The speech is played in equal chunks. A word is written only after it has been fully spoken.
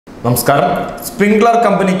നമസ്കാരം. സ്പ്രിംഗ്ലർ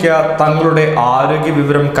കമ്പനിക്ക് തങ്ങളുടെ ആരോഗ്യ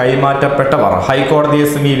വിവരം കൈമാറ്റപ്പെട്ടവർ ഹൈക്കോടതിയെ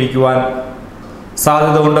സമീപിക്കുവാൻ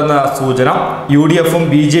സാധ്യത ഉണ്ടെന്ന സൂചന. UDFും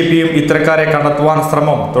BJPയും ഇത്തരക്കാരെ കണ്ടെത്തുവാൻ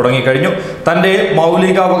ശ്രമം തുടങ്ങിക്കഴിഞ്ഞു. തന്റെ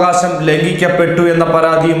മൗലികാവകാശം ലംഘിക്കപ്പെട്ടു എന്ന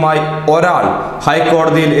പരാതിയുമായി ഒരാൾ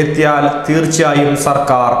ഹൈക്കോടതിയിൽ എത്തിയാൽ തീർച്ചയായും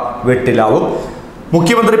സർക്കാർ വെട്ടിലാവും.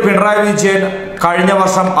 മുഖ്യമന്ത്രി പിണറായി വിജയൻ കഴിഞ്ഞ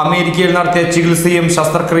വർഷം അമേരിക്കയിൽ നടത്തിയ ചികിത്സയും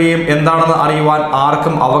ശസ്ത്രക്രിയയും എന്താണെന്ന് അറിയുവാൻ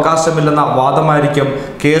ആർക്കും അവകാശമില്ലെന്ന വാദമായിരിക്കും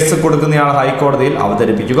കേസ് കൊടുക്കുന്നയാൾ ഹൈക്കോടതിയിൽ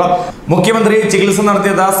അവതരിപ്പിക്കുക. മുഖ്യമന്ത്രി ചികിത്സ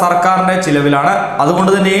നടത്തിയത് സർക്കാരിന്റെ ചിലവിലാണ്.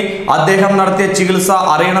 അതുകൊണ്ട് തന്നെ അദ്ദേഹം നടത്തിയ ചികിത്സ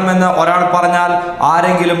അറിയണമെന്ന് ഒരാൾ പറഞ്ഞാൽ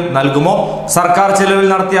ആരെങ്കിലും നൽകുമോ? സർക്കാർ ചിലവിൽ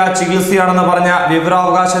നടത്തിയ ചികിത്സയാണെന്ന് പറഞ്ഞ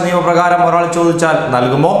വിവരാവകാശ നിയമപ്രകാരം ഒരാൾ ചോദിച്ചാൽ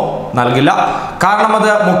നൽകുമോ? നൽകില്ല. കാരണം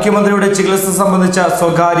അത് മുഖ്യമന്ത്രിയുടെ ചികിത്സ സംബന്ധിച്ച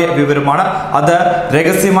സ്വകാര്യ വിവരമാണ്. അത്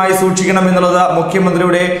രഹസ്യമായി സൂക്ഷിക്കണം എന്നുള്ളത്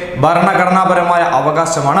മുഖ്യമന്ത്രിയുടെ ഭരണഘടനാപരമായ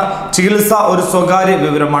അവകാശമാണ്. ചികിത്സ ഒരു സ്വകാര്യ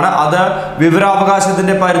വിവരമാണ്. അത്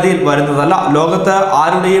വിവരാവകാശത്തിന്റെ പരിധിയിൽ വരുന്നതല്ല. ലോകത്ത്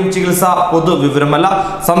ആരുടെയും ചികിത്സ പൊതുവിവരമല്ല.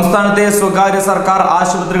 സംസ്ഥാനത്തെ സ്വകാര്യ സർക്കാർ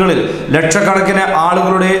ആശുപത്രികളിൽ ലക്ഷക്കണക്കിന്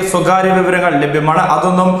ആളുകളുടെ സ്വകാര്യ വിവരങ്ങൾ ലഭ്യമാണ്.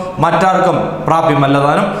 അതൊന്നും മറ്റാർക്കും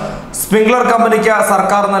പ്രാപ്യമല്ലതാനും. സ്പ്രിംഗ്ലർ കമ്പനിക്ക്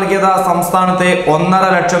സർക്കാർ നൽകിയത് സംസ്ഥാനത്തെ 1.5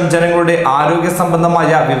 ലക്ഷം ജനങ്ങളുടെ ആരോഗ്യ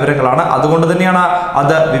സംബന്ധമായ വിവരങ്ങളാണ്. അതുകൊണ്ട് തന്നെയാണ്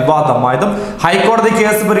അത് വിവാദമായതും. ഹൈക്കോടതി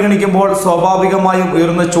കേസ് പരിഗണിക്കുമ്പോൾ സ്വാഭാവികമായും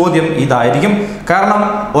ഉയർന്ന ചോദ്യം ഇതായിരിക്കും. കാരണം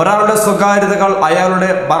ഒരാളുടെ സ്വകാര്യതകൾ അയാളുടെ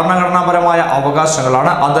ഭരണഘടനാപരമായ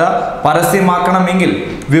അവകാശങ്ങളാണ്. അത് പരസ്യമാക്കണമെങ്കിൽ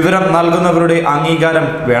വിവരം നൽകുന്നവരുടെ അംഗീകാരം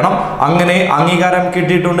വേണം. അങ്ങനെ അംഗീകാരം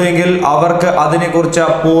കിട്ടിയിട്ടുണ്ടെങ്കിൽ അവർക്ക് അതിനെക്കുറിച്ച്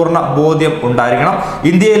പൂർണ്ണ ബോധ്യം ഉണ്ടായിരിക്കണം.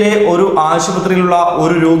 ഇന്ത്യയിലെ ഒരു ആശുപത്രിയിലുള്ള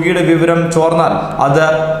ഒരു രോഗിയുടെ വിവരം ചോർന്നാൽ അത്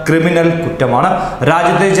ക്രിമിനൽ കുറ്റമാണ്.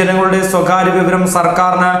 രാജ്യത്തെ ജനങ്ങളുടെ സ്വകാര്യ വിവരം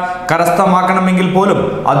സർക്കാരിന് കരസ്ഥമാക്കണമെങ്കിൽ പോലും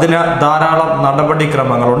അതിന് ധാരാളം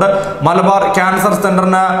നടപടിക്രമങ്ങളുണ്ട്. മലബാർ ക്യാൻസർ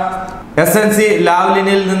സെന്ററിന് SNC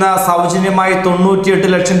ലാവ്ലിനിൽ നിന്ന് സൗജന്യമായി 98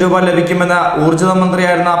 ലക്ഷം രൂപ ലഭിക്കുമെന്ന് ഊർജിത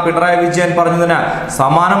മന്ത്രിയായിരുന്ന പിണറായി വിജയൻ പറഞ്ഞതിന്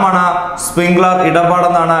സമാനമാണ് സ്പ്രിംഗ്ലർ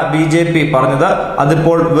ഇടപാടെന്നാണ് BJP പറഞ്ഞത്.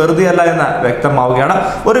 അതിപ്പോൾ വെറുതെയല്ല എന്ന് വ്യക്തമാവുകയാണ്.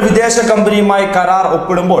 ഒരു വിദേശ കമ്പനിയുമായി കരാർ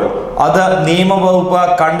ഒപ്പിടുമ്പോൾ അത് നിയമവകുപ്പ്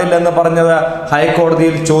കണ്ടില്ലെന്ന് പറഞ്ഞത്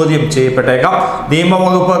ഹൈക്കോടതിയിൽ ചോദ്യം ചെയ്യപ്പെട്ടേക്കാം.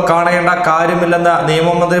 നിയമവകുപ്പ് കാണേണ്ട കാര്യമില്ലെന്ന്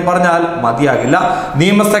നിയമമന്ത്രി പറഞ്ഞാൽ മതിയാകില്ല.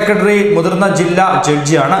 നിയമ സെക്രട്ടറി മുതിർന്ന ജില്ലാ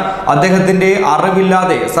ജഡ്ജിയാണ്. അദ്ദേഹത്തിന്റെ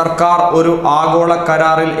അറിവില്ലാതെ സർക്കാർ ഒരു ആഗോള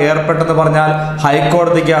കരാറിൽ ഏർപ്പെട്ടെന്ന് പറഞ്ഞാൽ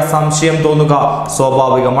ഹൈക്കോടതിക്ക് സംശയം തോന്നുക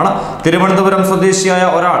സ്വാഭാവികമാണ്. തിരുവനന്തപുരം സ്വദേശിയായ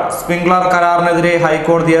ഒരാൾ സ്പ്രിംഗ്ലർ കരാറിനെതിരെ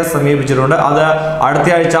ഹൈക്കോടതിയെ സമീപിച്ചിട്ടുണ്ട്. അത്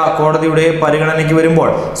അടുത്തയാഴ്ച കോടതിയുടെ പരിഗണനയ്ക്ക് വരുമ്പോൾ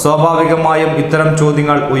സ്വാഭാവികമായും ഇത്തരം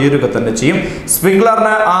ചോദ്യങ്ങൾ ഉയരുക തന്നെ ചെയ്യും.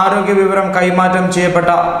 സ്പ്രിംഗ്ലറിന് ആരോഗ്യ വിവരം കൈമാറ്റം ചെയ്യപ്പെട്ട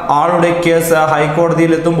ആളുടെ കേസ്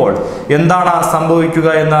ഹൈക്കോടതിയിൽ എത്തുമ്പോൾ എന്താണ് സംഭവിക്കുക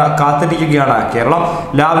എന്ന് കാത്തിരിക്കുകയാണ് കേരളം.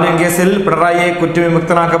 ലാവ്ലിൻ കേസിൽ പിണറായിയെ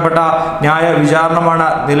കുറ്റവിമുക്തനാക്കപ്പെട്ട ന്യായ വിചാരണമാണ്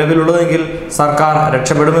നിലവിലുള്ളതെങ്കിൽ സർക്കാർ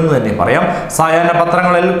രക്ഷപ്പെടുമെന്ന് തന്നെ പറയാം. സായാഹ്ന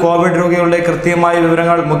പത്രങ്ങളിൽ കോവിഡ് രോഗികളുടെ കൃത്യമായ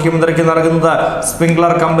വിവരങ്ങൾ മുഖ്യമന്ത്രിക്ക് നൽകുന്നത്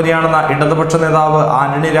സ്പ്രിംഗ്ലർ കമ്പനിയാണെന്ന ഇടതുപക്ഷ നേതാവ്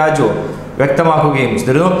ആന്റണി രാജു വ്യക്തമാക്കുകയും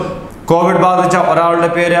ചെയ്തിരുന്നു. കോവിഡ് ബാധിച്ച ഒരാളുടെ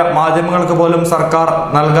പേര് മാധ്യമങ്ങൾക്ക് പോലും സർക്കാർ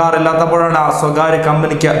നൽകാറില്ലാത്തപ്പോഴാണ് സ്വകാര്യ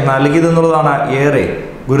കമ്പനിക്ക് നൽകിയതെന്നുള്ളതാണ് ഏറെ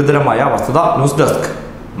ഗുരുതരമായ വസ്തുത. ന്യൂസ് ഡെസ്ക്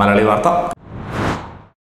മലയാളി വാർത്ത.